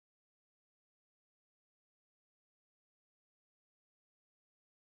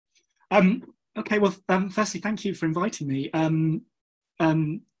Okay, well, firstly, thank you for inviting me. I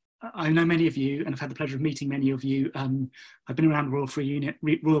know many of you and I've had the pleasure of meeting many of you. I've been around the Royal Free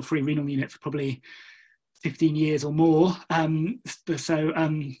Renal Unit for probably 15 years or more. So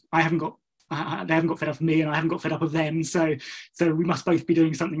I haven't got, they haven't got fed up of me and I haven't got fed up of them. So we must both be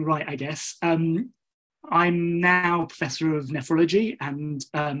doing something right, I guess. I'm now Professor of Nephrology, and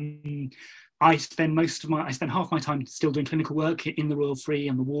I spend half my time still doing clinical work in the Royal Free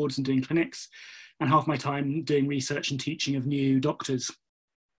and the wards and doing clinics, and half my time doing research and teaching of new doctors.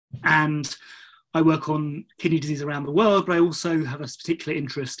 And I work on kidney disease around the world, but I also have a particular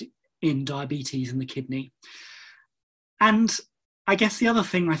interest in diabetes and the kidney. And I guess the other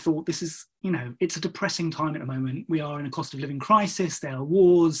thing I thought, this is, it's a depressing time at the moment. We are in a cost of living crisis, there are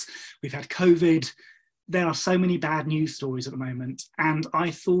wars, we've had COVID, there are so many bad news stories at the moment. And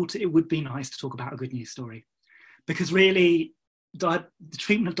I thought it would be nice to talk about a good news story, because really the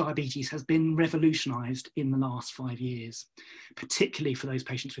treatment of diabetes has been revolutionized in the last 5 years, particularly for those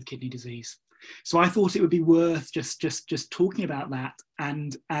patients with kidney disease. So I thought it would be worth just talking about that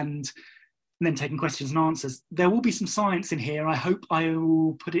and then taking questions and answers. There will be some science in here. I hope I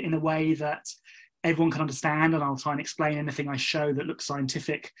will put it in a way that everyone can understand, and I'll try and explain anything I show that looks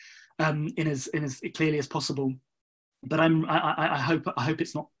scientific in as clearly as possible. But I hope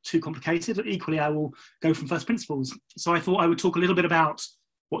it's not too complicated. But equally, I will go from first principles. So I thought I would talk a little bit about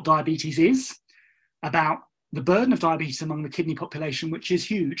what diabetes is, about the burden of diabetes among the kidney population, which is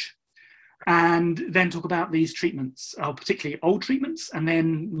huge, and then talk about these treatments, particularly old treatments and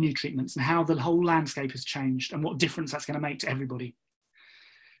then new treatments, and how the whole landscape has changed and what difference that's going to make to everybody.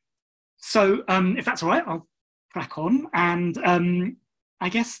 So if that's all right, I'll crack on. And I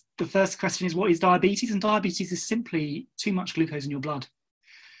guess the first question is, what is diabetes? And diabetes is simply too much glucose in your blood.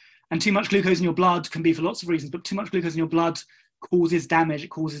 And too much glucose in your blood can be for lots of reasons, but too much glucose in your blood causes damage. It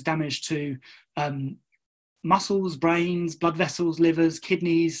causes damage to muscles, brains, blood vessels, livers,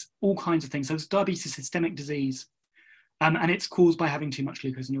 kidneys, all kinds of things. So diabetes is a systemic disease, and it's caused by having too much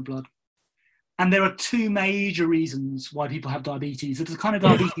glucose in your blood. And there are two major reasons why people have diabetes. It's the kind of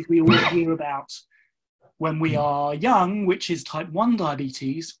diabetes we all hear about when we are young, which is type 1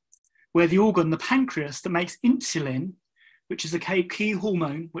 diabetes, where the organ, the pancreas, that makes insulin, which is a key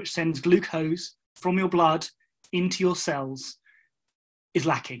hormone which sends glucose from your blood into your cells, is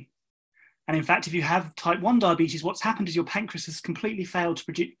lacking. And in fact, if you have type 1 diabetes, what's happened is your pancreas has completely failed to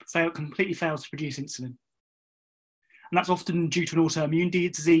produce insulin. And that's often due to an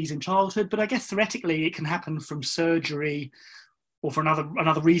autoimmune disease in childhood, but I guess theoretically it can happen from surgery or for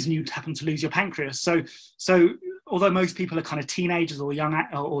another reason you happen to lose your pancreas. So although most people are kind of teenagers or young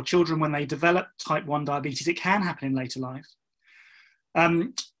or children when they develop type 1 diabetes, it can happen in later life.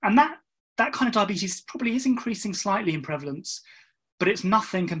 And that kind of diabetes probably is increasing slightly in prevalence, but it's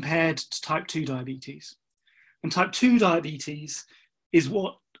nothing compared to type 2 diabetes. And type 2 diabetes is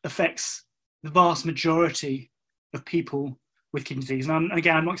what affects the vast majority of people with kidney disease. And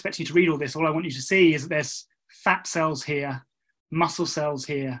again, I'm not expecting you to read all this. All I want you to see is that there's fat cells here, muscle cells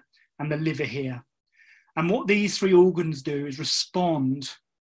here, and the liver here. And what these three organs do is respond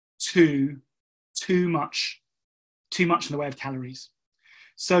to too much in the way of calories.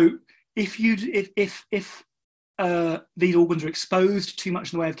 So if these organs are exposed to too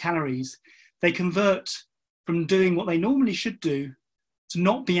much in the way of calories, they convert from doing what they normally should do to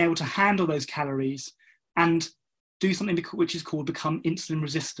not being able to handle those calories and do something which is called become insulin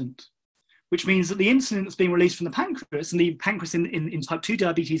resistant, which means that the insulin that's being released from the pancreas, and the pancreas in type 2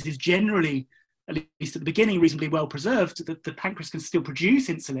 diabetes is generally, at least at the beginning, reasonably well preserved, that the pancreas can still produce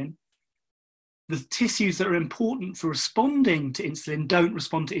insulin. The tissues that are important for responding to insulin don't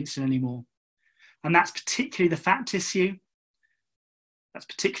respond to insulin anymore. And that's particularly the fat tissue, that's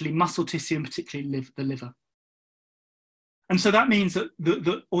particularly muscle tissue, and particularly the liver. And so that means that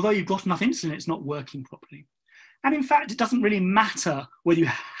although you've got enough insulin, it's not working properly. And in fact, it doesn't really matter whether you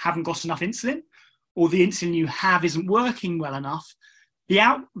haven't got enough insulin or the insulin you have isn't working well enough.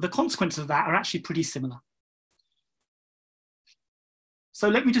 The consequences of that are actually pretty similar. So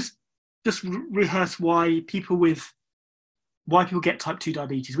let me just rehearse why people get type 2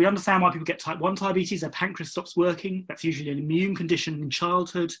 diabetes. We understand why people get type 1 diabetes. Their pancreas stops working. That's usually an immune condition in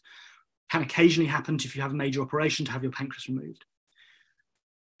childhood. Can occasionally happen if you have a major operation to have your pancreas removed.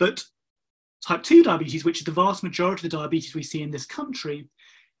 But type 2 diabetes, which is the vast majority of the diabetes we see in this country,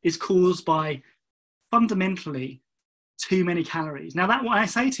 is caused by fundamentally too many calories. Now, when I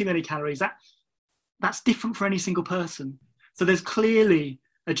say too many calories, that's different for any single person. So there's clearly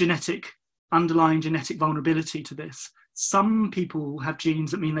a underlying genetic vulnerability to this. Some people have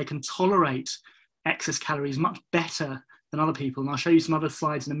genes that mean they can tolerate excess calories much better than other people. And I'll show you some other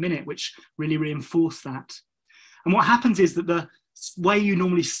slides in a minute which really reinforce that. And what happens is that the way you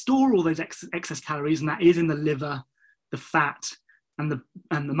normally store all those excess calories, and that is in the liver, the fat, and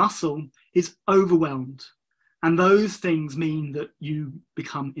the muscle, is overwhelmed. And those things mean that you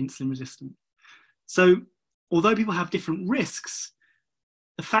become insulin resistant. So although people have different risks,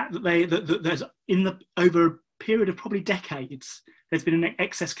 the fact that there's over a period of probably decades, there's been an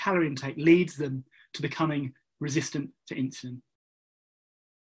excess calorie intake leads them to becoming resistant to insulin.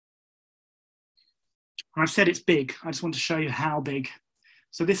 And I've said it's big. I just want to show you how big.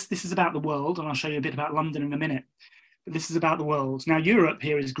 So this is about the world, and I'll show you a bit about London in a minute. But this is about the world. Now, Europe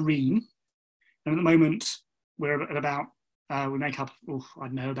here is green. And at the moment, we're at about, we make up, I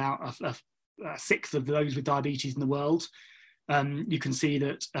don't know, about a sixth of those with diabetes in the world. You can see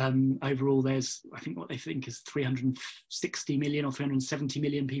that overall there's, I think what they think is 360 million or 370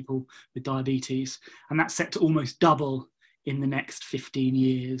 million people with diabetes. And that's set to almost double in the next 15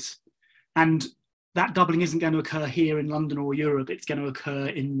 years. And that doubling isn't going to occur here in London or Europe. It's going to occur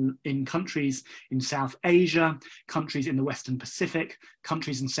in countries in South Asia, countries in the Western Pacific,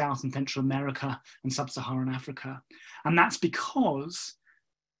 countries in South and Central America and Sub-Saharan Africa. And that's because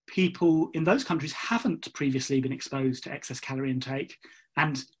people in those countries haven't previously been exposed to excess calorie intake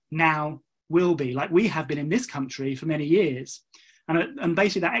and now will be, like we have been in this country for many years. And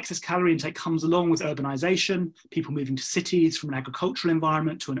basically that excess calorie intake comes along with urbanization, people moving to cities from an agricultural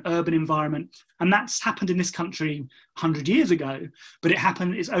environment to an urban environment. And that's happened in this country 100 years ago, but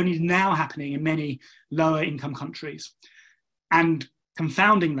it's only now happening in many lower income countries. And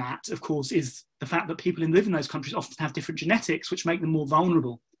confounding that, of course, is the fact that people who live in those countries often have different genetics, which make them more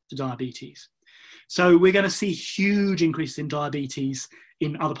vulnerable to diabetes. So we're going to see huge increases in diabetes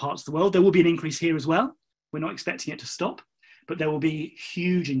in other parts of the world. There will be an increase here as well. We're not expecting it to stop, but there will be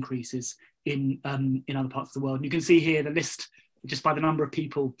huge increases in other parts of the world. And you can see here the list just by the number of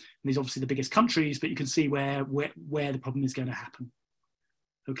people. And these are obviously the biggest countries, but you can see where the problem is going to happen.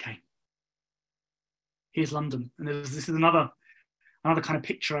 Okay. Here's London. And this is another kind of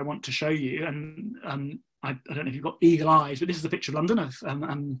picture I want to show you. And I don't know if you've got eagle eyes, but this is a picture of London.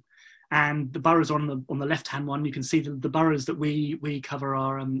 And the boroughs are on the left-hand one. You can see the boroughs that we cover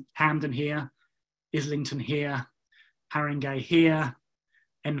are Camden here, Islington here, Haringey here,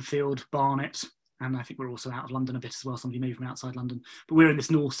 Enfield, Barnet, and I think we're also out of London a bit as well, somebody moved from outside London, but we're in this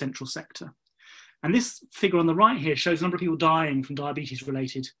north central sector. And this figure on the right here shows the number of people dying from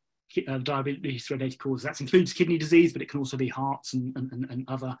diabetes-related causes. That includes kidney disease, but it can also be hearts and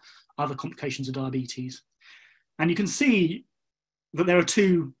other complications of diabetes. And you can see that there are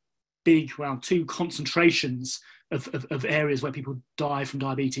two concentrations of areas where people die from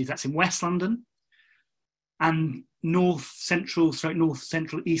diabetes. That's in West London and north central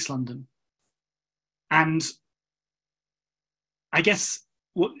East London. And I guess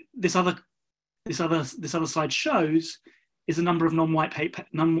what this other slide shows is the number of non-white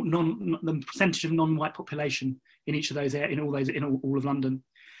the percentage of non-white population in each of those in all of London.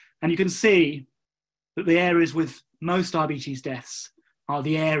 And you can see that the areas with most diabetes deaths are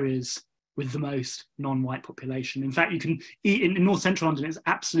the areas with the most non-white population. In fact, you can in north central London, it's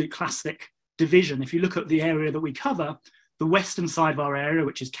absolute classic division. If you look at the area that we cover, the western side of our area,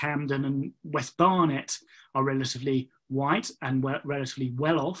 which is Camden and West Barnet, are relatively white and relatively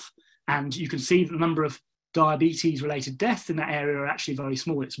well off. And you can see that the number of diabetes-related deaths in that area are actually very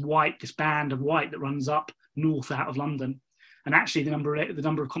small. It's white, this band of white that runs up north out of London. And actually the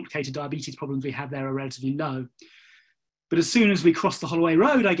number of complicated diabetes problems we have there are relatively low. But as soon as we cross the Holloway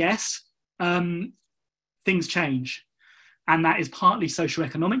Road, I guess, things change. And that is partly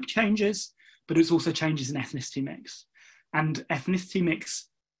socioeconomic changes, but it's also changes in ethnicity mix. And ethnicity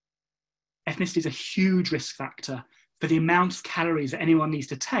is a huge risk factor for the amount of calories that anyone needs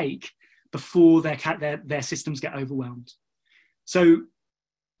to take before their systems get overwhelmed. So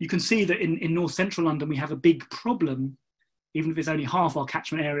you can see that in north central London, we have a big problem, even if it's only half our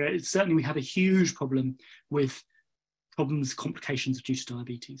catchment area, certainly we have a huge problem with complications due to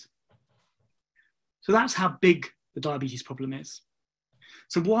diabetes. So that's how big the diabetes problem is.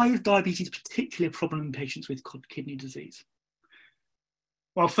 So why is diabetes particularly a problem in patients with kidney disease?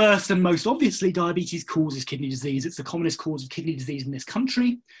 Well, first and most obviously, diabetes causes kidney disease. It's the commonest cause of kidney disease in this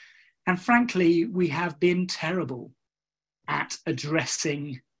country. And frankly, we have been terrible at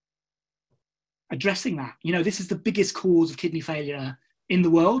addressing that. You know, this is the biggest cause of kidney failure in the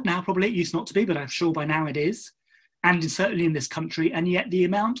world now, probably. It used not to be, but I'm sure by now it is. And certainly in this country. And yet the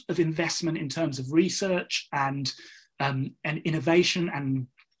amount of investment in terms of research and innovation and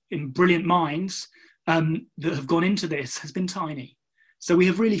in brilliant minds that have gone into this has been tiny. So we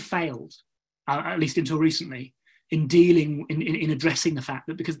have really failed, at least until recently, dealing, in addressing the fact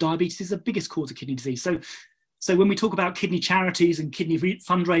that because diabetes is the biggest cause of kidney disease. So when we talk about kidney charities and kidney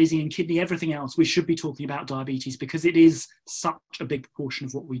fundraising and kidney everything else, we should be talking about diabetes because it is such a big proportion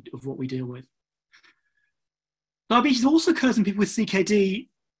of what we deal with. Diabetes also occurs in people with CKD,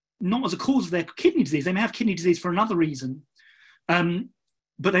 not as a cause of their kidney disease. They may have kidney disease for another reason,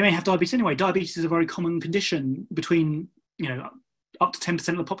 but they may have diabetes anyway. Diabetes is a very common condition. Between, up to 10%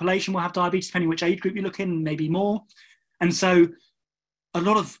 of the population will have diabetes, depending which age group you look in, maybe more. And so a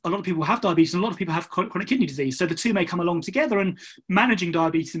lot of people have diabetes, and a lot of people have chronic kidney disease. So the two may come along together, and managing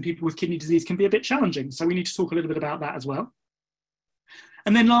diabetes in people with kidney disease can be a bit challenging. So we need to talk a little bit about that as well.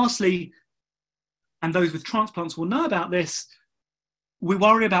 And then lastly, and those with transplants will know about this, we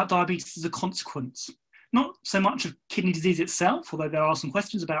worry about diabetes as a consequence. Not so much of kidney disease itself, although there are some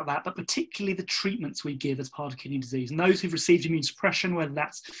questions about that, but particularly the treatments we give as part of kidney disease. And those who've received immune suppression, whether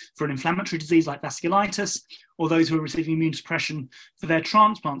that's for an inflammatory disease like vasculitis, or those who are receiving immune suppression for their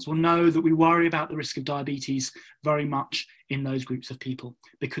transplants, will know that we worry about the risk of diabetes very much in those groups of people,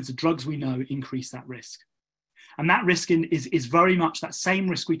 because the drugs we know increase that risk. And that risk is very much that same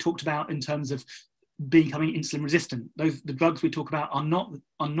risk we talked about in terms of becoming insulin resistant. The drugs we talk about are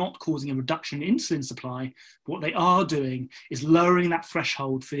not causing a reduction in insulin supply, but what they are doing is lowering that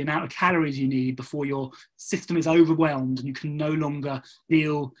threshold for the amount of calories you need before your system is overwhelmed and you can no longer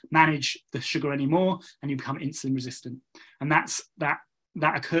manage the sugar anymore, and you become insulin resistant. And that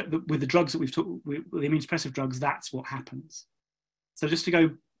occurred with the drugs that we've talked, with the immune suppressive drugs. That's what happens. So just to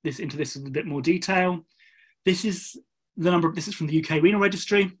go into this in a bit more detail, this is from the UK Renal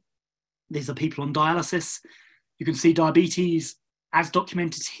Registry. These are people on dialysis. You can see diabetes, as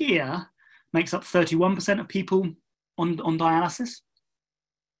documented here, makes up 31% of people on dialysis.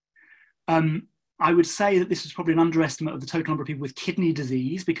 I would say that this is probably an underestimate of the total number of people with kidney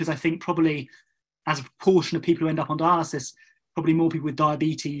disease, because I think probably as a proportion of people who end up on dialysis, probably more people with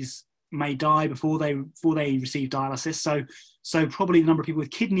diabetes may die before they receive dialysis. So probably the number of people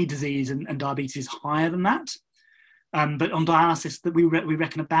with kidney disease and diabetes is higher than that. But on dialysis, we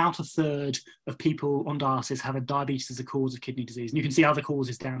reckon about a third of people on dialysis have a diabetes as a cause of kidney disease. And you can see other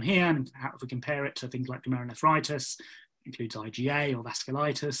causes down here, and if we compare it to things like glomerulonephritis, includes IgA or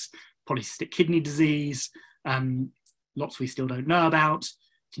vasculitis, polycystic kidney disease, lots we still don't know about,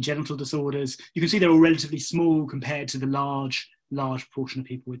 congenital disorders. You can see they're all relatively small compared to the large proportion of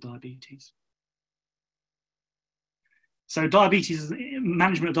people with diabetes. So diabetes,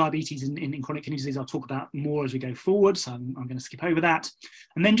 management of diabetes in chronic kidney disease, I'll talk about more as we go forward, so I'm going to skip over that.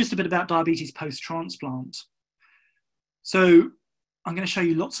 And then just a bit about diabetes post-transplant. So I'm going to show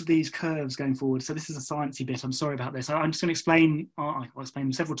you lots of these curves going forward. So this is a sciencey bit, I'm sorry about this. I'm just going to explain, I'll explain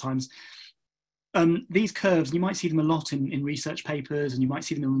them several times. These curves, you might see them a lot in research papers, and you might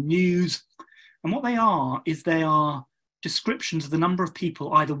see them in the news. And what they are descriptions of the number of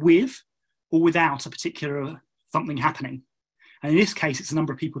people either with or without a particular something happening. And in this case, it's the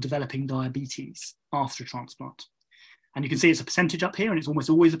number of people developing diabetes after a transplant. And you can see it's a percentage up here, and it's almost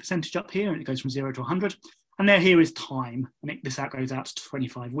always a percentage up here, and it goes from 0 to 100. And here is time, and this goes out to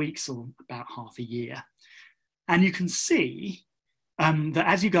 25 weeks, or about half a year. And you can see that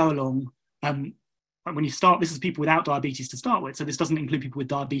as you go along, when you start, this is people without diabetes to start with. So this doesn't include people with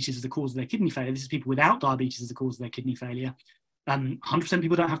diabetes as the cause of their kidney failure. This is people without diabetes as the cause of their kidney failure. 100% of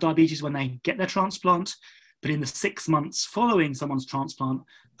people don't have diabetes when they get their transplant. But in the 6 months following someone's transplant,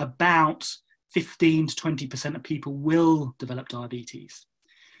 about 15 to 20% of people will develop diabetes.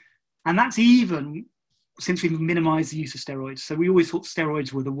 And that's even since we've minimized the use of steroids. So we always thought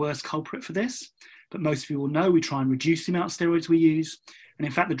steroids were the worst culprit for this, but most of you will know we try and reduce the amount of steroids we use. And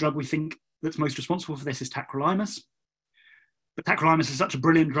in fact, the drug we think that's most responsible for this is tacrolimus. But tacrolimus is such a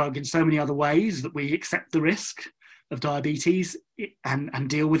brilliant drug in so many other ways that we accept the risk of diabetes and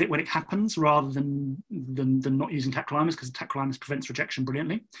deal with it when it happens, rather than not using tacrolimus, because tacrolimus prevents rejection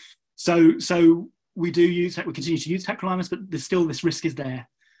brilliantly. So we continue to use tacrolimus, but there's still this risk is there.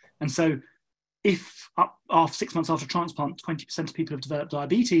 And so if after 6 months after transplant, 20% of people have developed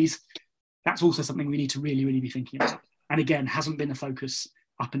diabetes, that's also something we need to really, really be thinking about. And again, hasn't been a focus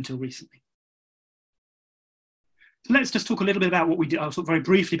up until recently. So let's just talk a little bit about what we do. I'll talk very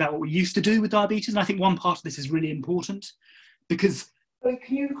briefly about what we used to do with diabetes. And I think one part of this is really important because...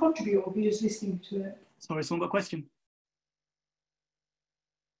 Can you contribute, or be just listening to it? Sorry, someone got a question?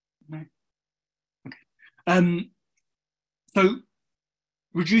 No? Okay. So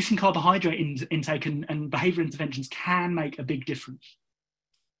reducing carbohydrate intake and behavioural interventions can make a big difference.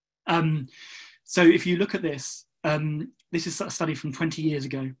 So if you look at this, this is a study from 20 years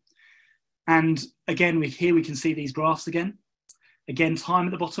ago. And again, here we can see these graphs again. Again, time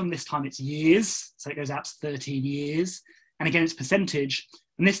at the bottom, this time it's years, so it goes out to 13 years. And again, it's percentage,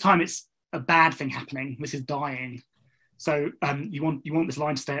 and this time it's a bad thing happening. This is dying. So you want this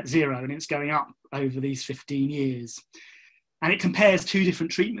line to stay at 0, and it's going up over these 15 years. And it compares two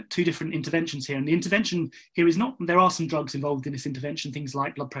different interventions here. And the intervention here is not, there are some drugs involved in this intervention, things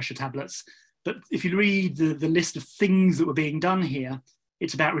like blood pressure tablets. But if you read the list of things that were being done here,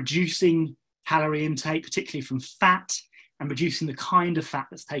 it's about reducing calorie intake, particularly from fat, and reducing the kind of fat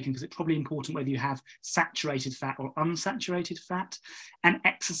that's taken, because it's probably important whether you have saturated fat or unsaturated fat, and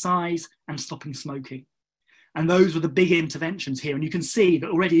exercise and stopping smoking. And those were the big interventions here. And you can see that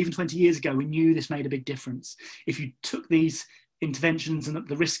already, even 20 years ago, we knew this made a big difference. If you took these interventions, and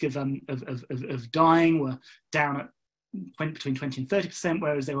the risk of dying were down at between 20 and 30%,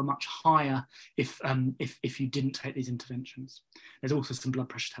 whereas they were much higher if you didn't take these interventions. There's also some blood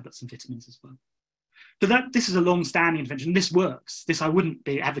pressure tablets and vitamins as well. So this is a long-standing intervention. This works. This I wouldn't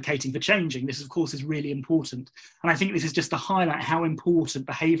be advocating for changing. This, of course, is really important. And I think this is just to highlight how important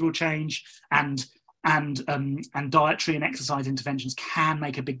behavioural change and dietary and exercise interventions can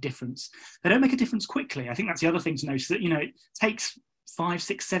make a big difference. They don't make a difference quickly. I think that's the other thing to notice, that, it takes 5,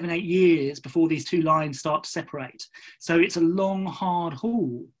 6, 7, 8 years before these two lines start to separate. So it's a long, hard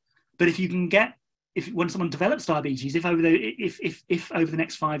haul. But if you can get, when someone develops diabetes, if over the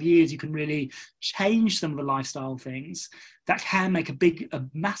next 5 years you can really change some of the lifestyle things, that can make a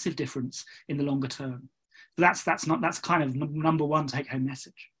massive difference in the longer term. So that's kind of number one take-home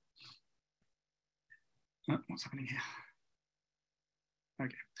message. What's happening here?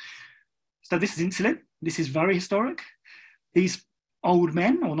 Okay. So this is insulin. This is very historic. These old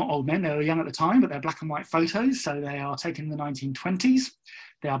men, or not old men, they were young at the time, but they're black and white photos. So they are taken in the 1920s.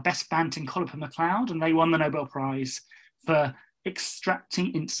 They are Bess Bant and Colliper MacLeod, and they won the Nobel Prize for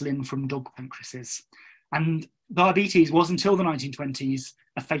extracting insulin from dog pancreases. And diabetes was, until the 1920s,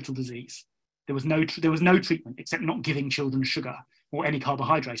 a fatal disease. There was no treatment except not giving children sugar or any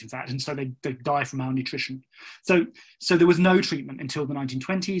carbohydrate, in fact, and so they die from malnutrition. So there was no treatment until the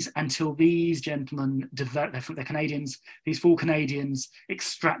 1920s, until these gentlemen developed, they're Canadians, these 4 Canadians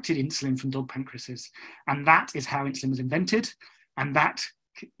extracted insulin from dog pancreases. And that is how insulin was invented. And that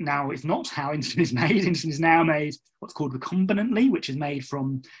now is not how insulin is made. Insulin is now made what's called recombinantly, which is made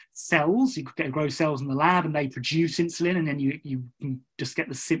from cells. You could grow cells in the lab and they produce insulin, and then you can just get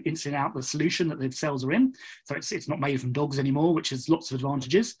the insulin out the solution that the cells are in. So it's not made from dogs anymore, which has lots of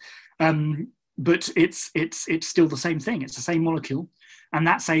advantages. But it's still the same thing. It's the same molecule, and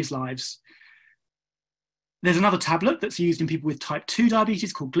that saves lives. There's another tablet that's used in people with type 2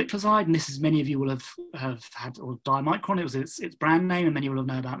 diabetes called glycoside, and this is, many of you will have had, or Diamicron, it was its brand name, and many will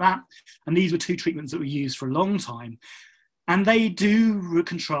know about that. And these were 2 treatments that were used for a long time. And they do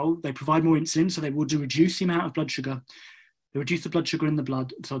control, they provide more insulin, so they will reduce the amount of blood sugar. They reduce the blood sugar in the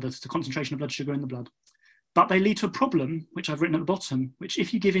blood, so that's the concentration of blood sugar in the blood. But they lead to a problem, which I've written at the bottom, which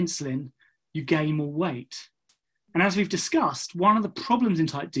if you give insulin, you gain more weight. And as we've discussed, one of the problems in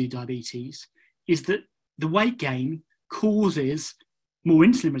type 2 diabetes is that the weight gain causes more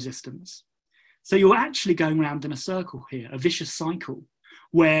insulin resistance. So you're actually going around in a circle here, a vicious cycle,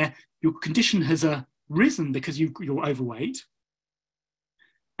 where your condition has risen because you're overweight,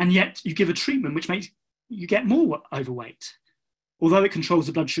 and yet you give a treatment which makes you get more overweight. Although it controls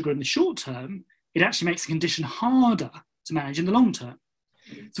the blood sugar in the short term, it actually makes the condition harder to manage in the long term.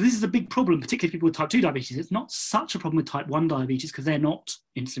 So this is a big problem, particularly for people with type 2 diabetes. It's not such a problem with type 1 diabetes because they're not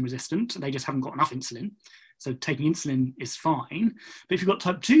insulin resistant. They just haven't got enough insulin. So taking insulin is fine. But if you've got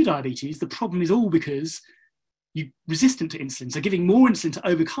type 2 diabetes, the problem is all because you're resistant to insulin. So giving more insulin to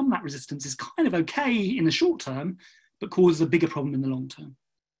overcome that resistance is kind of okay in the short term, but causes a bigger problem in the long term.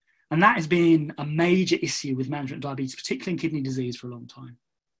 And that has been a major issue with management of diabetes, particularly in kidney disease, for a long time.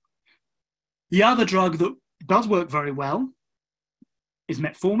 The other drug that does work very well is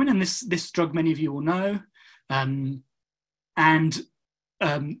metformin, and this drug many of you will know.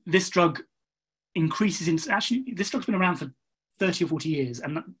 This drug increases in, actually, this drug's been around for 30 or 40 years,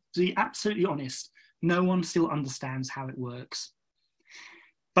 and to be absolutely honest, no one still understands how it works.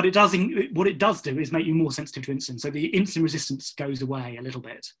 But it does, what it does do is make you more sensitive to insulin. So the insulin resistance goes away a little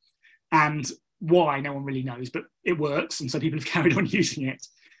bit. And why, no one really knows, but it works, and so people have carried on using it.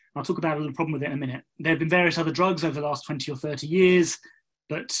 I'll talk about a little problem with it in a minute. There have been various other drugs over the last 20 or 30 years,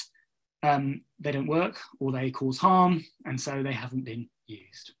 but they don't work or they cause harm, and so they haven't been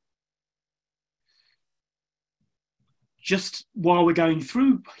used. Just while we're going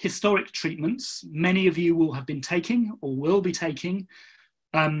through historic treatments, many of you will have been taking or will be taking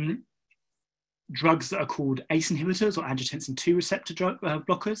drugs that are called ACE inhibitors or angiotensin II receptor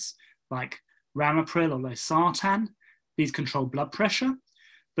blockers, like ramipril or losartan. These control blood pressure,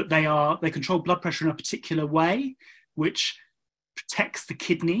 but they control blood pressure in a particular way, which protects the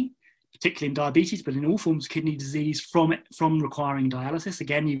kidney, particularly in diabetes, but in all forms of kidney disease, from requiring dialysis.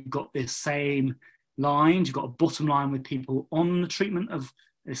 Again, you've got this same line. You've got a bottom line with people on the treatment of,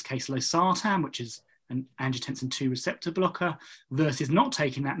 in this case, losartan, which is an angiotensin II receptor blocker, versus not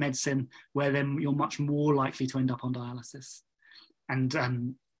taking that medicine, where then you're much more likely to end up on dialysis.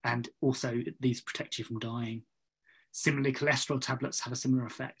 And also these protect you from dying. Similarly, cholesterol tablets have a similar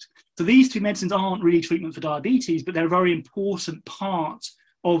effect. So these two medicines aren't really treatment for diabetes, but they're a very important part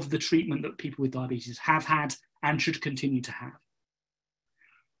of the treatment that people with diabetes have had and should continue to have.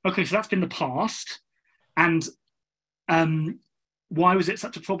 Okay, so that's been the past. And why was it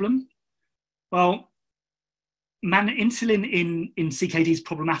such a problem? Well, insulin in CKD is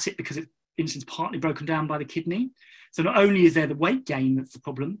problematic because insulin's partly broken down by the kidney. So not only is there the weight gain that's the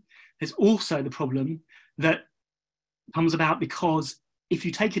problem, there's also the problem that comes about because if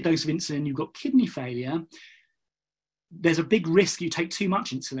you take a dose of insulin, you've got kidney failure, there's a big risk you take too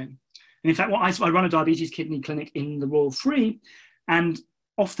much insulin. And in fact, I run a diabetes kidney clinic in the Royal Free, and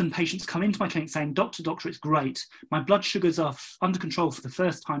often patients come into my clinic saying, doctor, it's great. My blood sugars are under control for the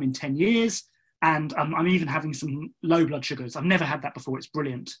first time in 10 years, and I'm even having some low blood sugars. I've never had that before, it's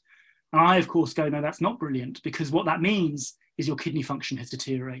brilliant. And I, of course, go, no, that's not brilliant, because what that means is your kidney function has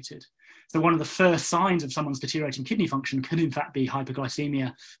deteriorated. So one of the first signs of someone's deteriorating kidney function can in fact be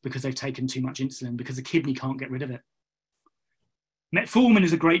hyperglycemia because they've taken too much insulin, because the kidney can't get rid of it. Metformin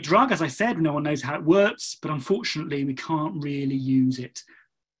is a great drug, as I said, no one knows how it works, but unfortunately we can't really use it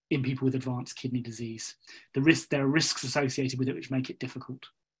in people with advanced kidney disease. There are risks associated with it which make it difficult.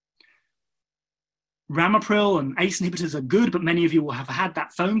 Ramipril and ACE inhibitors are good, but many of you will have had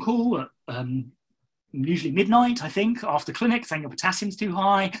that phone call at usually midnight, I think, after clinic, saying your potassium's too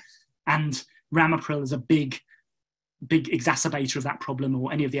high. And Ramipril is a big exacerbator of that problem,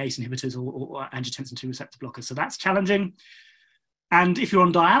 or any of the ACE inhibitors or angiotensin II receptor blockers. So that's challenging. And if you're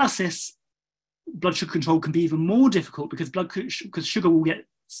on dialysis, blood sugar control can be even more difficult because sugar will get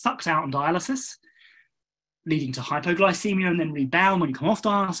sucked out on dialysis, leading to hypoglycemia and then rebound when you come off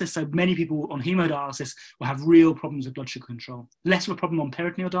dialysis. So many people on hemodialysis will have real problems with blood sugar control. Less of a problem on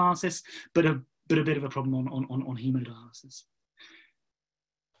peritoneal dialysis, but a bit of a problem on hemodialysis.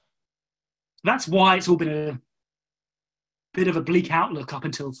 That's why it's all been a bit of a bleak outlook up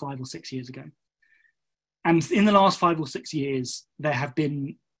until 5 or 6 years ago. And in the last 5 or 6 years, there have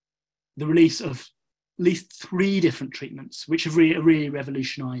been the release of at least 3 different treatments, which are really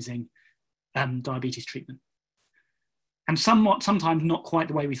revolutionizing diabetes treatment. And sometimes not quite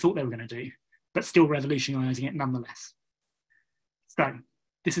the way we thought they were going to do, but still revolutionizing it nonetheless. So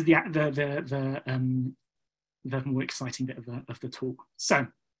this is the more exciting bit of the talk. So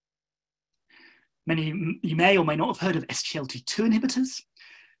you may or may not have heard of SGLT2 inhibitors.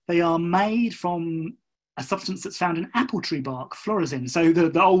 They are made from a substance that's found in apple tree bark, florozin. So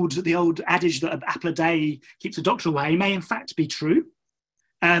the old adage that an apple a day keeps a doctor away may in fact be true,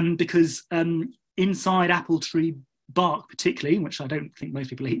 because inside apple tree bark particularly, which I don't think most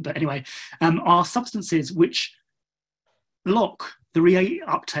people eat, but anyway, are substances which block the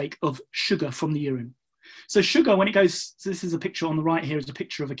reuptake of sugar from the urine. So sugar, when it goes, so this is a picture on the right here, is a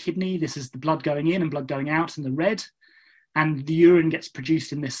picture of a kidney. This is the blood going in and blood going out in the red. And the urine gets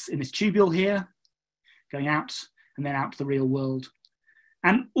produced in this tubule here, going out and then out to the real world.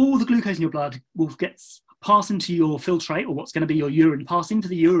 And all the glucose in your blood will pass into your filtrate, or what's going to be your urine, pass into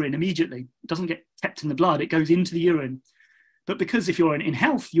the urine immediately. It doesn't get kept in the blood, it goes into the urine. But because if you're in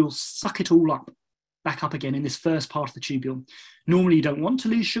health, you'll suck it all up, back up again in this first part of the tubule. Normally you don't want to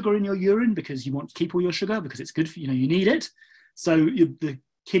lose sugar in your urine because you want to keep all your sugar because it's good for, you need it. So the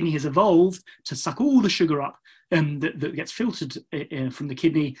kidney has evolved to suck all the sugar up that gets filtered from the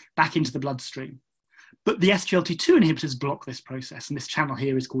kidney back into the bloodstream. But the SGLT2 inhibitors block this process, and this channel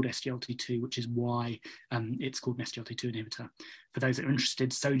here is called SGLT2, which is why it's called an SGLT2 inhibitor. For those that are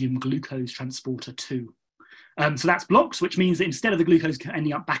interested, sodium glucose transporter 2. So that's blocked, which means that instead of the glucose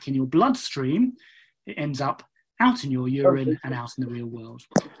ending up back in your bloodstream, it ends up out in your urine and out in the real world.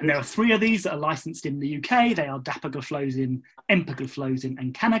 And there are 3 of these that are licensed in the UK. They are dapagliflozin, empagliflozin,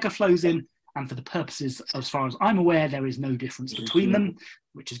 and canagliflozin. And for the purposes, as far as I'm aware, there is no difference between them,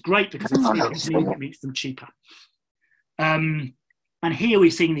 which is great because it makes them cheaper. And here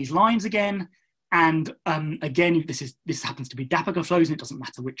we're seeing these lines again. And again, this happens to be dapagliflozin. It doesn't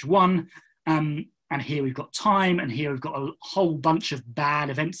matter which one. And here we've got time, and here we've got a whole bunch of bad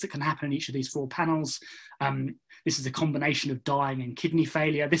events that can happen in each of these 4 panels. This is a combination of dying and kidney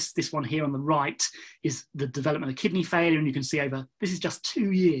failure. This one here on the right is the development of kidney failure, and you can see this is just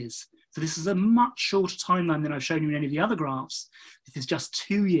 2 years So this is a much shorter timeline than I've shown you in any of the other graphs. This is just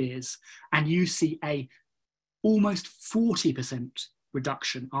 2 years, and you see a almost 40%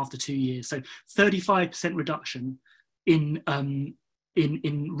 reduction after 2 years. So 35% reduction in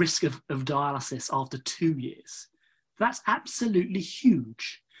risk of dialysis after 2 years. That's absolutely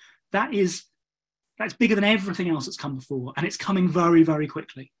huge. That's bigger than everything else that's come before, and it's coming very, very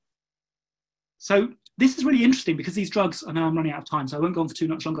quickly. So this is really interesting because these drugs, I know I'm running out of time, so I won't go on for too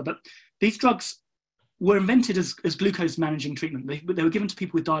much longer, but these drugs were invented as glucose managing treatment. They were given to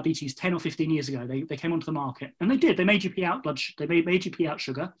people with diabetes 10 or 15 years ago. They came onto the market, and they made you pee out made you pee out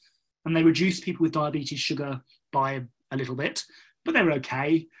sugar, and they reduced people with diabetes sugar by a little bit, but they were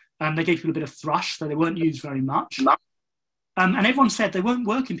okay. They gave people a bit of thrush, so they weren't used very much. And everyone said they won't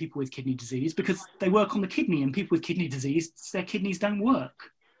work in people with kidney disease because they work on the kidney, and people with kidney disease, their kidneys don't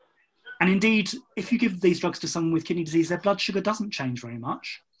work. And indeed, if you give these drugs to someone with kidney disease, their blood sugar doesn't change very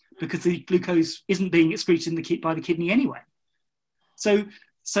much because the glucose isn't being excreted by the kidney anyway. So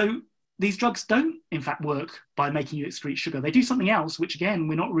these drugs don't, in fact, work by making you excrete sugar. They do something else, which again,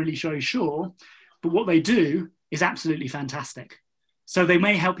 we're not really very sure, but what they do is absolutely fantastic. So they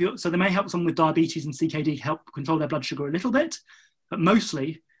may help you. So they may help someone with diabetes and CKD help control their blood sugar a little bit, but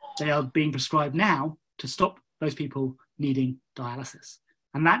mostly they are being prescribed now to stop those people needing dialysis.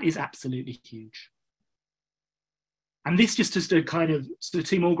 And that is absolutely huge. And this just as to kind of, so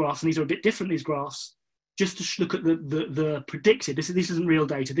 2 more graphs, and these are a bit different, these graphs, just to look at the predicted, this isn't real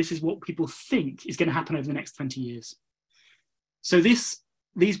data, this is what people think is going to happen over the next 20 years. So these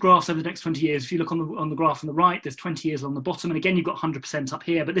graphs over the next 20 years, if you look on the graph on the right, there's 20 years along the bottom, and again, you've got 100% up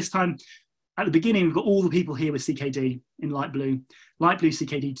here, but this time, at the beginning, we've got all the people here with CKD in light blue. Light blue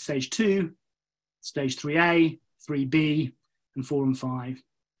CKD stage 2, stage 3A, 3B, and 4 and 5.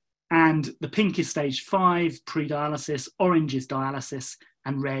 And the pink is stage 5, pre-dialysis, orange is dialysis,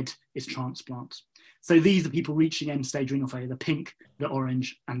 and red is transplant. So these are people reaching end-stage renal failure, the pink, the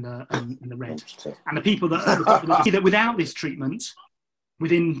orange, and the red. And the people that see that without this treatment,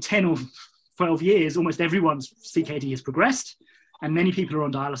 within 10 or 12 years, almost everyone's CKD has progressed, and many people are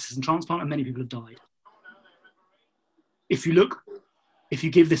on dialysis and transplant, and many people have died. If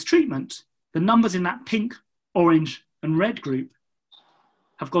you give this treatment, the numbers in that pink, orange, and red group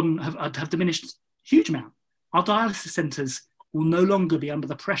have diminished a huge amount. Our dialysis centres will no longer be under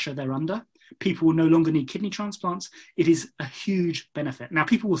the pressure they're under. People will no longer need kidney transplants. It is a huge benefit. Now,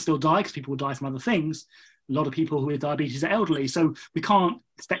 people will still die because people will die from other things. A lot of people with diabetes are elderly, so we can't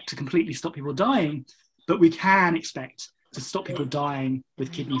expect to completely stop people dying, but we can expect to stop people dying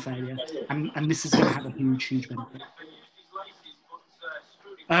with kidney failure, and this is going to have a huge, huge benefit.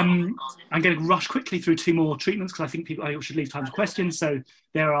 I'm going to rush quickly through 2 more treatments because I think I should leave time for questions. So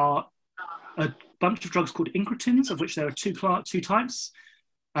there are a bunch of drugs called incretins, of which there are 2 types.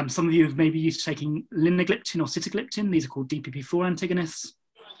 Some of you have maybe used to taking linagliptin or sitagliptin. These are called DPP-4 antagonists.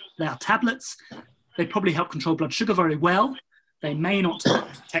 They are tablets. They probably help control blood sugar very well. They may not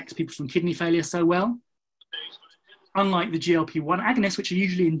protect people from kidney failure so well. Unlike the GLP-1 agonists, which are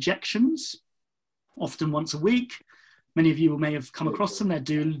usually injections, often once a week. Many of you may have come across them. They're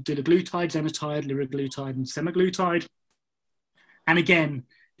dulaglutide, zenotide, liraglutide, and semaglutide. And again,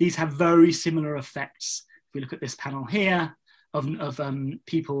 these have very similar effects. If we look at this panel here of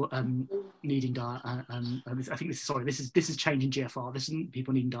people needing I think this is change in GFR. This isn't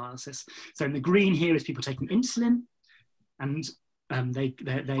people needing dialysis. So in the green here is people taking insulin, and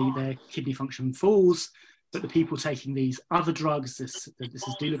their kidney function falls. But the people taking these other drugs, this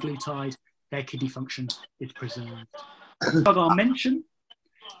is dulaglutide, their kidney function is preserved. The drug I'll mention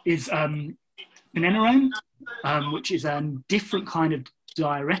is finerenone, which is a different kind of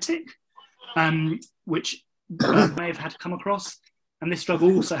diuretic, which may have had to come across. And this drug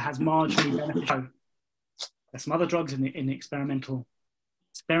also has marginally beneficial. There's some other drugs in the experimental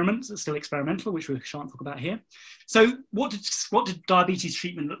experiments that's still experimental, which we shan't talk about here. So what did diabetes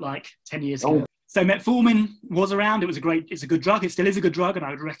treatment look like 10 years ago? So metformin was around. It's a good drug. It still is a good drug, and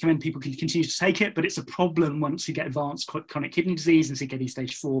I would recommend people can continue to take it, but it's a problem once you get advanced chronic kidney disease and CKD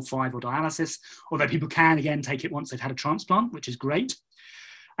stage 4, 5, or dialysis, although people can, again, take it once they've had a transplant, which is great.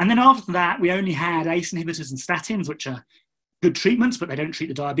 And then after that, we only had ACE inhibitors and statins, which are good treatments, but they don't treat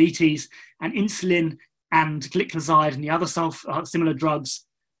the diabetes, and insulin and gliclazide and the other similar drugs,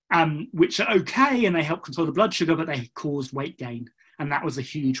 which are okay, and they help control the blood sugar, but they caused weight gain, and that was a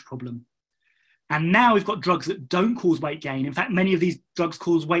huge problem. And now we've got drugs that don't cause weight gain. In fact, many of these drugs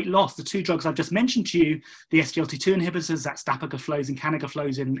cause weight loss. The 2 drugs I've just mentioned to you, the SGLT2 inhibitors, that's dapagliflozin,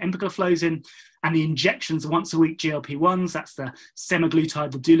 canagliflozin, empagliflozin, and the injections, once a week GLP-1s, that's the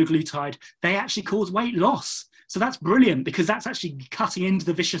semaglutide, the dulaglutide, they actually cause weight loss. So that's brilliant, because that's actually cutting into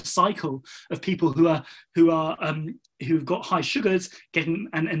the vicious cycle of people who've got high sugars, getting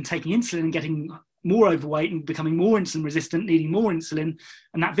and taking insulin and getting more overweight and becoming more insulin resistant, needing more insulin,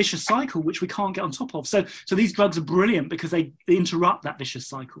 and that vicious cycle, which we can't get on top of. So these drugs are brilliant because they interrupt that vicious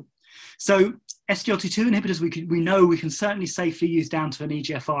cycle. So SGLT2 inhibitors, we know we can certainly safely use down to an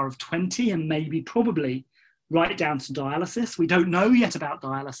EGFR of 20 and maybe probably right down to dialysis. We don't know yet about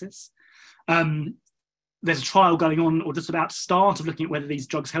dialysis. There's a trial going on, or just about to start, of looking at whether these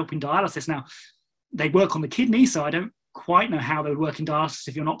drugs help in dialysis. Now, they work on the kidney, so I don't quite know how they would work in dialysis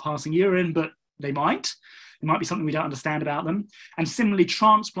if you're not passing urine, but they might. It might be something we don't understand about them. And similarly,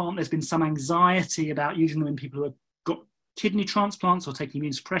 transplant, there's been some anxiety about using them in people who have got kidney transplants or taking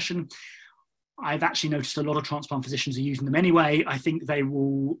immune suppression. I've actually noticed a lot of transplant physicians are using them anyway. I think they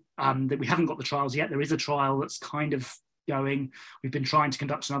will, that we haven't got the trials yet. There is a trial that's kind of going. We've been trying to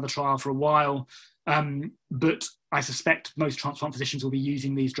conduct another trial for a while, but I suspect most transplant physicians will be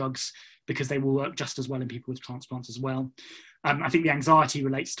using these drugs because they will work just as well in people with transplants as well. I think the anxiety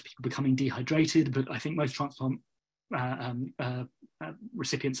relates to people becoming dehydrated, but I think most transplant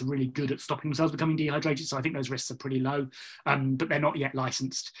recipients are really good at stopping themselves becoming dehydrated, so I think those risks are pretty low, but they're not yet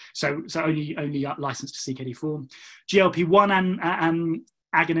licensed. So only licensed to CKD4. GLP-1 and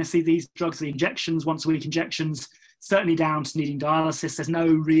agonists, these drugs, the injections, once-a-week injections, certainly down to needing dialysis. There's no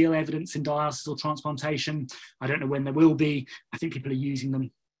real evidence in dialysis or transplantation. I don't know when there will be. I think people are using them.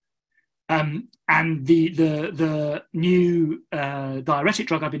 And the new diuretic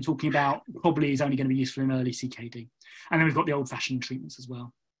drug I've been talking about probably is only going to be useful in early CKD. And then we've got the old-fashioned treatments as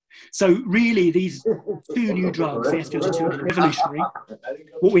well. So really, these two new drugs, the SGLT2 are revolutionary.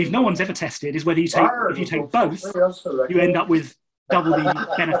 What no one's ever tested is whether if you take both, you end up with double the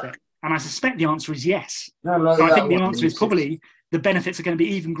benefit. And I suspect the answer is yes. So I think the answer is probably the benefits are going to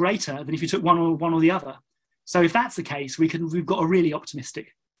be even greater than if you took one or the other. So if that's the case, we've got a really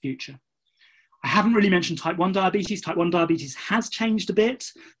optimistic future. I haven't really mentioned type 1 diabetes. Type 1 diabetes has changed a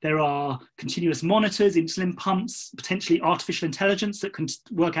bit. There are continuous monitors, insulin pumps, potentially artificial intelligence that can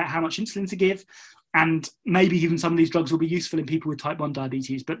work out how much insulin to give. And maybe even some of these drugs will be useful in people with type 1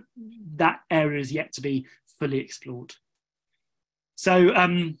 diabetes, but that area is yet to be fully explored. So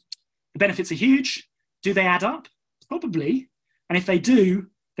the benefits are huge. Do they add up? Probably. And if they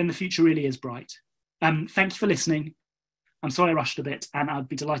do, then the future really is bright. Thank you for listening. I'm sorry I rushed a bit, and I'd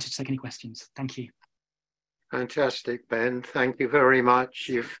be delighted to take any questions. Thank you. Fantastic, Ben. Thank you very much.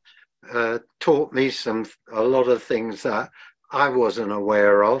 You've taught me a lot of things that I wasn't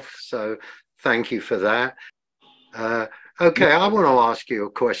aware of, so thank you for that. Okay, I want to ask you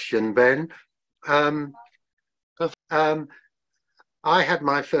a question, Ben. I had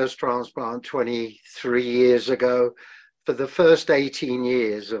my first transplant 23 years ago. For the first 18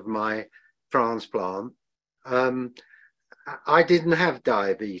 years of my transplant, I didn't have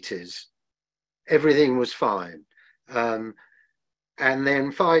diabetes. Everything was fine. And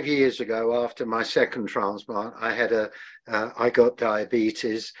then 5 years ago, after my second transplant, I got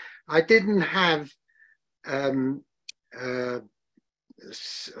diabetes. I didn't have,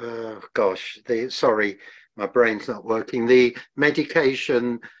 sorry, my brain's not working. The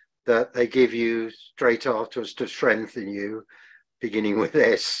medication that they give you straight afterwards to strengthen you, beginning with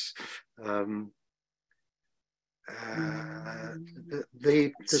S. The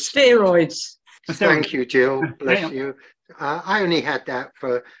steroids. Thank you, Jill. Bless you. I only had that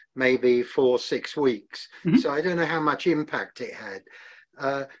for maybe 4 or 6 weeks, so I don't know how much impact it had.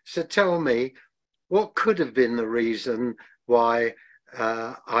 So tell me, what could have been the reason why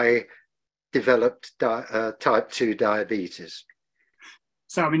I developed type 2 diabetes?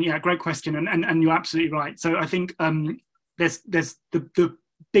 So, I mean, yeah, great question, and you're absolutely right. So I think there's the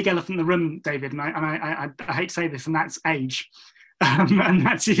big elephant in the room, David, and I hate to say this, and that's age. And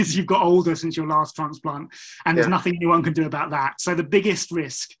that's is you've got older since your last transplant, and there's nothing anyone can do about that. So the biggest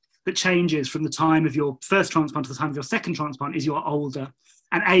risk that changes from the time of your first transplant to the time of your second transplant is you're older,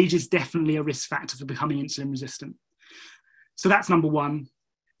 and age is definitely a risk factor for becoming insulin resistant. So that's number one.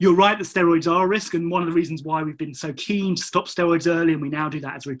 You're right that steroids are a risk, and one of the reasons why we've been so keen to stop steroids early, and we now do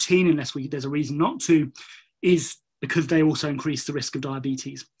that as routine unless there's a reason not to, is because they also increase the risk of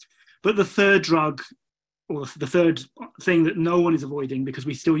diabetes. But the third drug, or the third thing that no one is avoiding because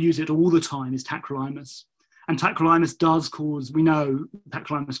we still use it all the time, is tacrolimus. And tacrolimus does cause, we know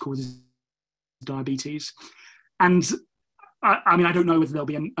tacrolimus causes diabetes. And I mean, I don't know whether there'll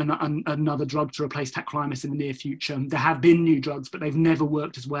be another drug to replace tacrolimus in the near future. There have been new drugs, but they've never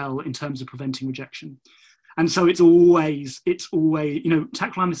worked as well in terms of preventing rejection. And so it's always,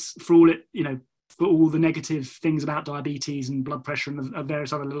 tacrolimus, for all it, for all the negative things about diabetes and blood pressure and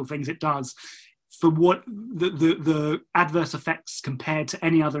various other little things it does, for what the adverse effects compared to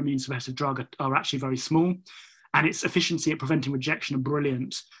any other immune suppressive drug are actually very small, and its efficiency at preventing rejection are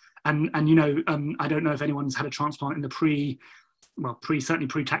brilliant. And you know, I don't know if anyone's had a transplant in the certainly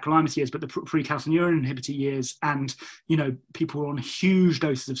pre-tacrolimus years, but the pre-calcineurin inhibitor years, and you know, people were on huge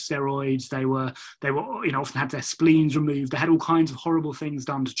doses of steroids. They were you know, often had their spleens removed. They had all kinds of horrible things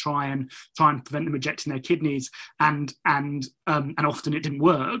done to try and prevent them rejecting their kidneys, and often it didn't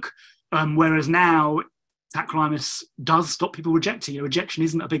work. Whereas now, tacrolimus does stop people rejecting. You know, rejection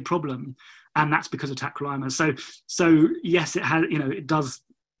isn't a big problem, and that's because of tacrolimus. So yes, it has, you know, it does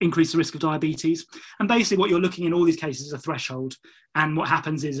increase the risk of diabetes. And basically what you're looking in all these cases is a threshold. And what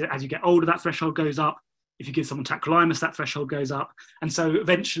happens is, as you get older, that threshold goes up. If you give someone tacrolimus, that threshold goes up. And so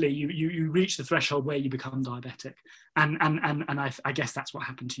eventually you reach the threshold where you become diabetic. And I guess that's what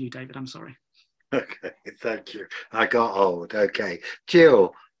happened to you, David. I'm sorry. Okay, thank you. I got old. Okay.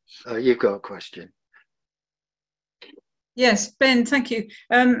 Jill, you've got a question. Yes, Ben, thank you.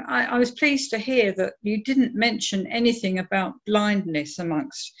 I was pleased to hear that you didn't mention anything about blindness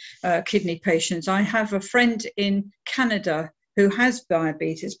amongst kidney patients. I have a friend in Canada who has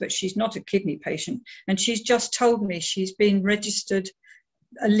diabetes, but she's not a kidney patient. And she's just told me she's been registered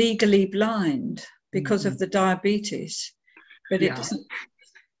legally blind because of the diabetes. But it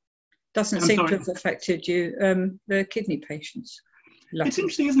doesn't seem to have affected you, the kidney patients. Luckily. It's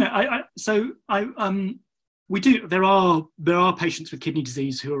interesting, isn't it? We do. There are patients with kidney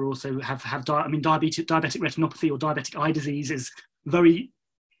disease who are also have diabetic retinopathy or diabetic eye disease is very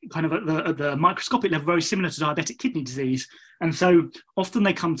kind of at the microscopic level very similar to diabetic kidney disease, and so often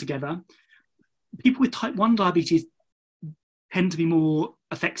they come together. People with type 1 diabetes tend to be more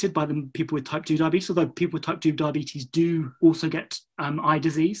affected by than people with type 2 diabetes, although people with type 2 diabetes do also get eye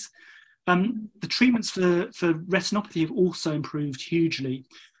disease. The treatments for retinopathy have also improved hugely.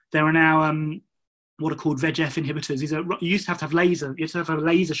 There are now what are called VEGF inhibitors. These are, you used to have laser. You used to have a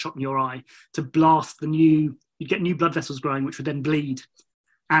laser shot in your eye to blast you'd get new blood vessels growing, which would then bleed.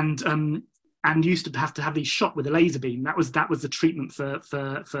 And you used to have these shot with a laser beam. That was the treatment for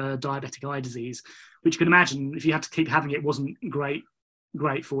diabetic eye disease, which you can imagine if you had to keep having it wasn't great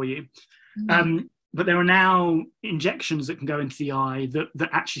for you. But there are now injections that can go into the eye that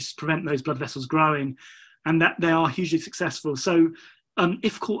actually prevent those blood vessels growing, and that they are hugely successful. So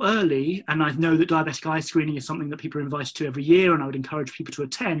if caught early, and I know that diabetic eye screening is something that people are invited to every year, and I would encourage people to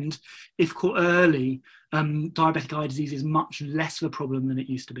attend, if caught early, diabetic eye disease is much less of a problem than it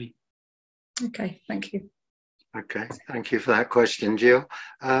used to be. Okay, thank you. Okay, thank you for that question, Jill.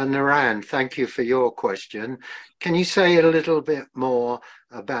 Naran, thank you for your question. Can you say a little bit more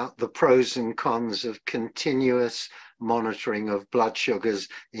about the pros and cons of continuous monitoring of blood sugars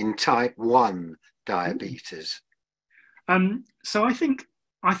in type 1 diabetes? So I think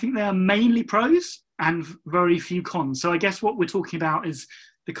they are mainly pros and very few cons. So I guess what we're talking about is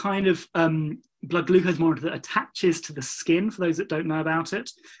the kind of blood glucose monitor that attaches to the skin, for those that don't know about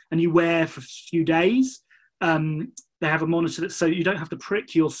it, and you wear for a few days. They have a monitor so you don't have to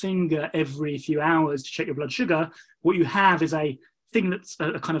prick your finger every few hours to check your blood sugar. What you have is a thing that's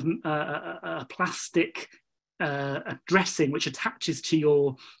a kind of a plastic dressing which attaches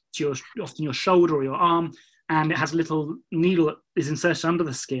to often your shoulder or your arm, and it has a little needle that is inserted under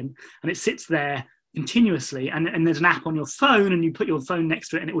the skin, and it sits there continuously. And there's an app on your phone, and you put your phone next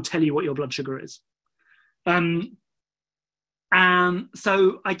to it, and it will tell you what your blood sugar is. And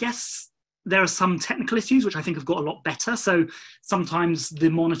so I guess there are some technical issues which I think have got a lot better. So sometimes the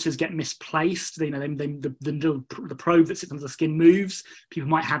monitors get misplaced. The probe that sits under the skin moves. People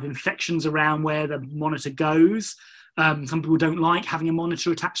might have infections around where the monitor goes. Some people don't like having a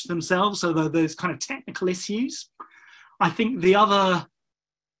monitor attached to themselves. So there's kind of technical issues. I think the other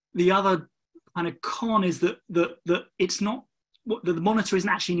kind of con is that it's not, the monitor isn't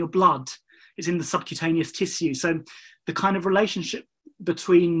actually in your blood. It's in the subcutaneous tissue. So the kind of relationship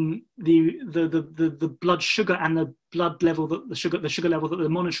between the blood sugar and the blood level, that the sugar level that the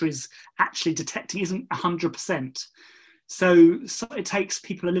monitor is actually detecting isn't 100%. So it takes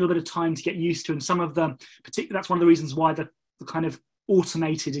people a little bit of time to get used to, and some of the that's one of the reasons why the kind of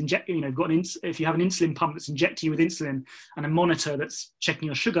automated if you have an insulin pump that's injecting you with insulin and a monitor that's checking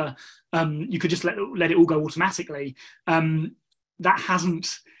your sugar, you could just let it all go automatically. That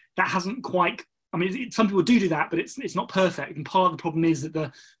hasn't quite. I mean, some people do that, but it's not perfect. And part of the problem is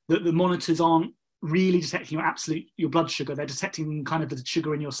that the monitors aren't really detecting your blood sugar. They're detecting kind of the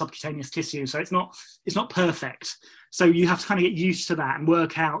sugar in your subcutaneous tissue. So it's not perfect. So you have to kind of get used to that and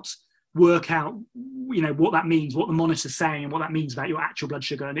work out work out, what that means, what the monitor's saying, and what that means about your actual blood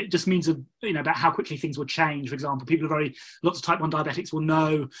sugar. And it just means, about how quickly things will change. For example, lots of type 1 diabetics will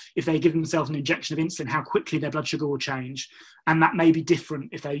know if they give themselves an injection of insulin, how quickly their blood sugar will change. And that may be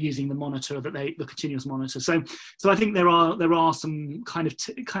different if they're using the monitor, the continuous monitor. So I think there are some kind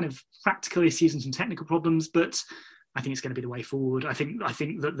of practical issues and some technical problems, but I think it's going to be the way forward. I think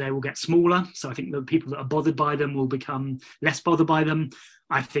that they will get smaller. So I think the people that are bothered by them will become less bothered by them.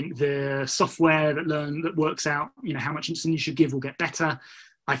 I think the software that works out, how much insulin you should give will get better.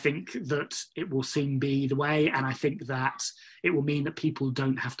 I think that it will soon be the way, and I think that it will mean that people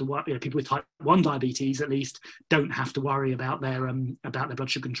don't have to worry. People with type 1 diabetes, at least, don't have to worry about their blood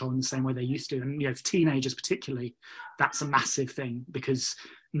sugar control in the same way they used to. And for teenagers particularly, that's a massive thing, because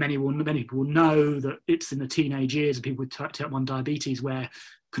many people will know that it's in the teenage years of people with type 1 diabetes where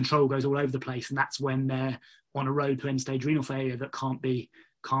control goes all over the place, and that's when they're on a road to end-stage renal failure that can't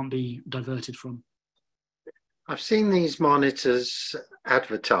be diverted from. I've seen these monitors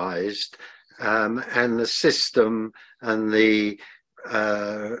advertised, and the system and the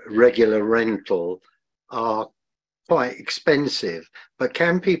regular rental are quite expensive. But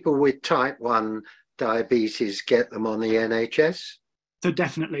can people with type 1 diabetes get them on the NHS? So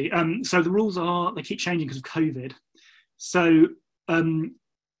definitely. So the rules they keep changing because of COVID. So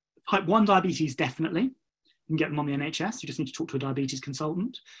type 1 diabetes, definitely. You can get them on the NHS. You just need to talk to a diabetes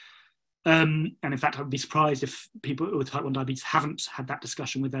consultant. And in fact, I would be surprised if people with type 1 diabetes haven't had that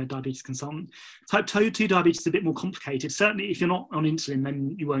discussion with their diabetes consultant. Type 2 diabetes is a bit more complicated. Certainly, if you're not on insulin,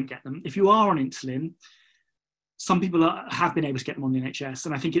 then you won't get them. If you are on insulin, some people have been able to get them on the NHS,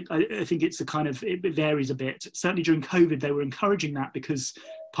 and I think it varies a bit. Certainly during COVID, they were encouraging that because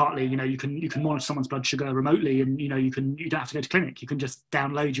partly, you can monitor someone's blood sugar remotely, and you don't have to go to clinic. You can just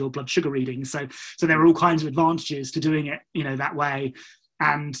download your blood sugar readings. So there are all kinds of advantages to doing it, that way.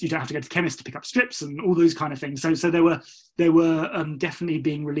 And you don't have to go to the chemist to pick up strips and all those kind of things. So they were definitely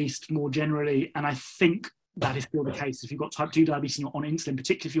being released more generally, and I think that is still the case. If you've got type 2 diabetes and you're on insulin,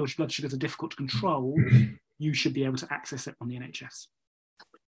 particularly if your blood sugars are difficult to control, you should be able to access it on the NHS.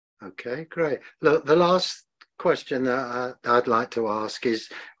 Okay, great. Look, the last question that I'd like to ask is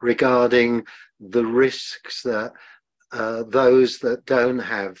regarding the risks that those that don't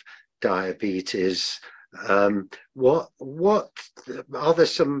have diabetes. What are there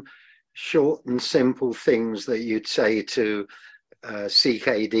some short and simple things that you'd say to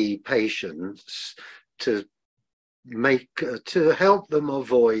CKD patients to help them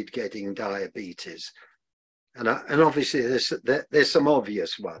avoid getting diabetes? And obviously there's some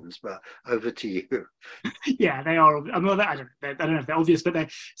obvious ones, but over to you. Yeah, they are. I don't know if they're obvious, but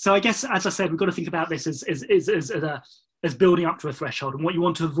so I guess, as I said, we've got to think about this as building up to a threshold, and what you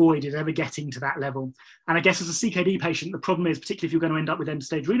want to avoid is ever getting to that level. And I guess as a CKD patient, the problem is, particularly if you're going to end up with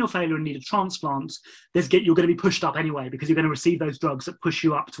end-stage renal failure and need a transplant, you're going to be pushed up anyway, because you're going to receive those drugs that push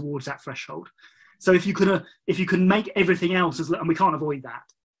you up towards that threshold. So if you can make everything else and we can't avoid that.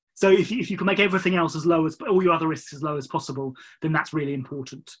 So if you can make everything else as low as, all your other risks as low as possible, then that's really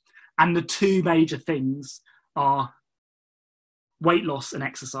important. And the two major things are weight loss and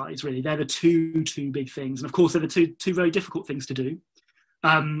exercise, really. They're the two big things. And of course, they're the two very difficult things to do.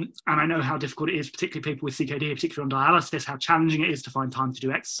 And I know how difficult it is, particularly people with CKD, particularly on dialysis, how challenging it is to find time to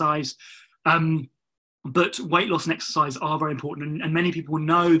do exercise. But weight loss and exercise are very important. And many people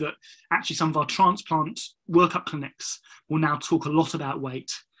know that actually some of our transplant workup clinics will now talk a lot about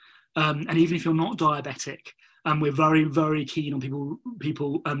weight. And even if you're not diabetic, we're very, very keen on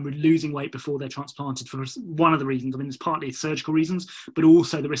people losing weight before they're transplanted for one of the reasons. I mean, it's partly surgical reasons, but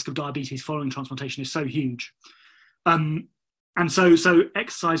also the risk of diabetes following transplantation is so huge. And so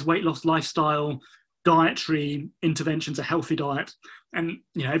exercise, weight loss, lifestyle, dietary interventions, a healthy diet, and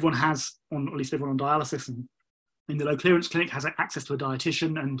everyone has, at least everyone on dialysis and in the low clearance clinic has access to a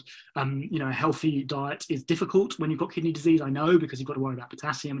dietitian, and a healthy diet is difficult when you've got kidney disease, I know, because you've got to worry about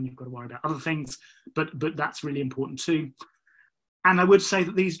potassium and you've got to worry about other things, but that's really important too. And I would say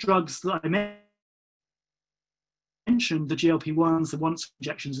that these drugs that I mentioned, the GLP-1s, the once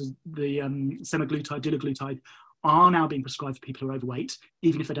injections, the semaglutide, dulaglutide, are now being prescribed for people who are overweight,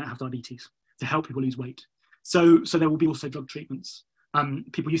 even if they don't have diabetes, to help people lose weight. So there will be also drug treatments.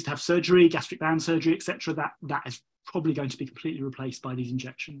 People used to have surgery, gastric band surgery, etc. That is probably going to be completely replaced by these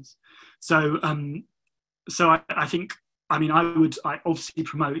injections. So I think, I obviously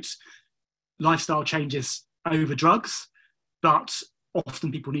promote lifestyle changes over drugs, but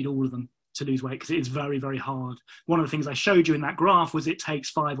often people need all of them to lose weight because it is very, very hard. One of the things I showed you in that graph was it takes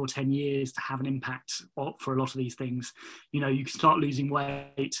 5 or 10 years to have an impact for a lot of these things. You can start losing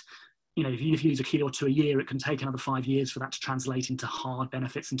weight you know, if you lose a kilo or two a year, it can take another 5 years for that to translate into hard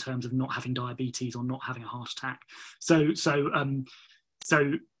benefits in terms of not having diabetes or not having a heart attack. So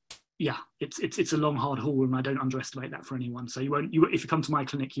yeah, it's a long, hard haul, and I don't underestimate that for anyone. So if you come to my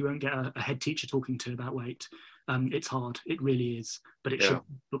clinic, you won't get a head teacher talking to you about weight. It's hard, it really is, but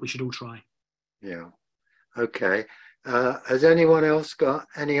we should all try. Yeah. Okay. Has anyone else got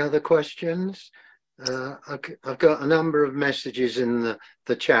any other questions? I've got a number of messages in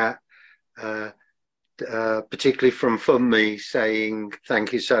the chat, particularly from Funmi, saying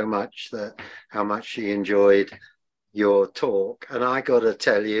thank you so much, how much she enjoyed your talk. And I got to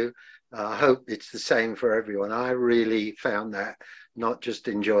tell you, I hope it's the same for everyone. I really found that not just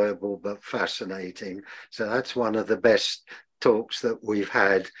enjoyable, but fascinating. So that's one of the best talks that we've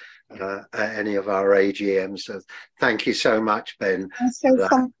had at any of our AGMs. So thank you so much, Ben. Can I say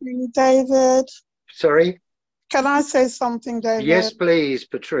something, David? Sorry? Can I say something, David? Yes, please,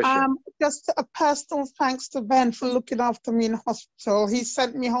 Patricia. Just a personal thanks to Ben for looking after me in hospital. He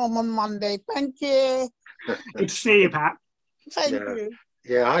sent me home on Monday. Thank you. Good to see you, Pat. Thank you.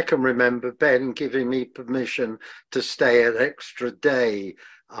 Yeah, I can remember Ben giving me permission to stay an extra day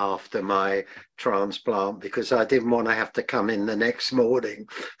after my transplant because I didn't want to have to come in the next morning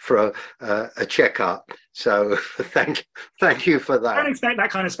for a checkup. So thank you for that. I don't expect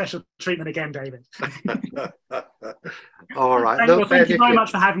that kind of special treatment again, David. All right. Thank you very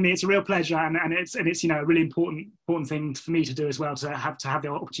much for having me. It's a real pleasure, and it's you know, a really important thing for me to do as well, to have the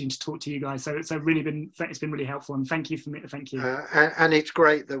opportunity to talk to you guys. So it's been really helpful, and thank you for me. Thank you. And it's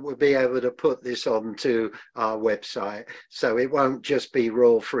great that we'll be able to put this onto our website, so it won't just be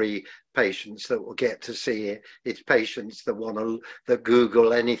raw-free patients that will get to see it. It's patients that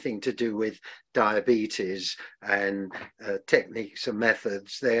Google anything to do with diabetes and techniques and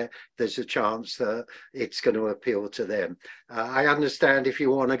methods. There's a chance that it's going to appeal to them. I understand if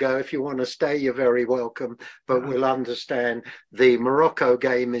you want to go, if you want to stay, you're very welcome, but we'll understand the Morocco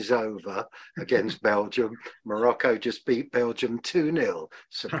game is over against Belgium. Morocco just beat Belgium 2-0,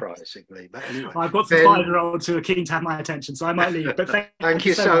 surprisingly. But anyway, I've got some 5-year-olds who are keen to have my attention, so I might leave, but thank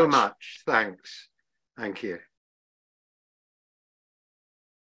you so much. Thanks. Thank you.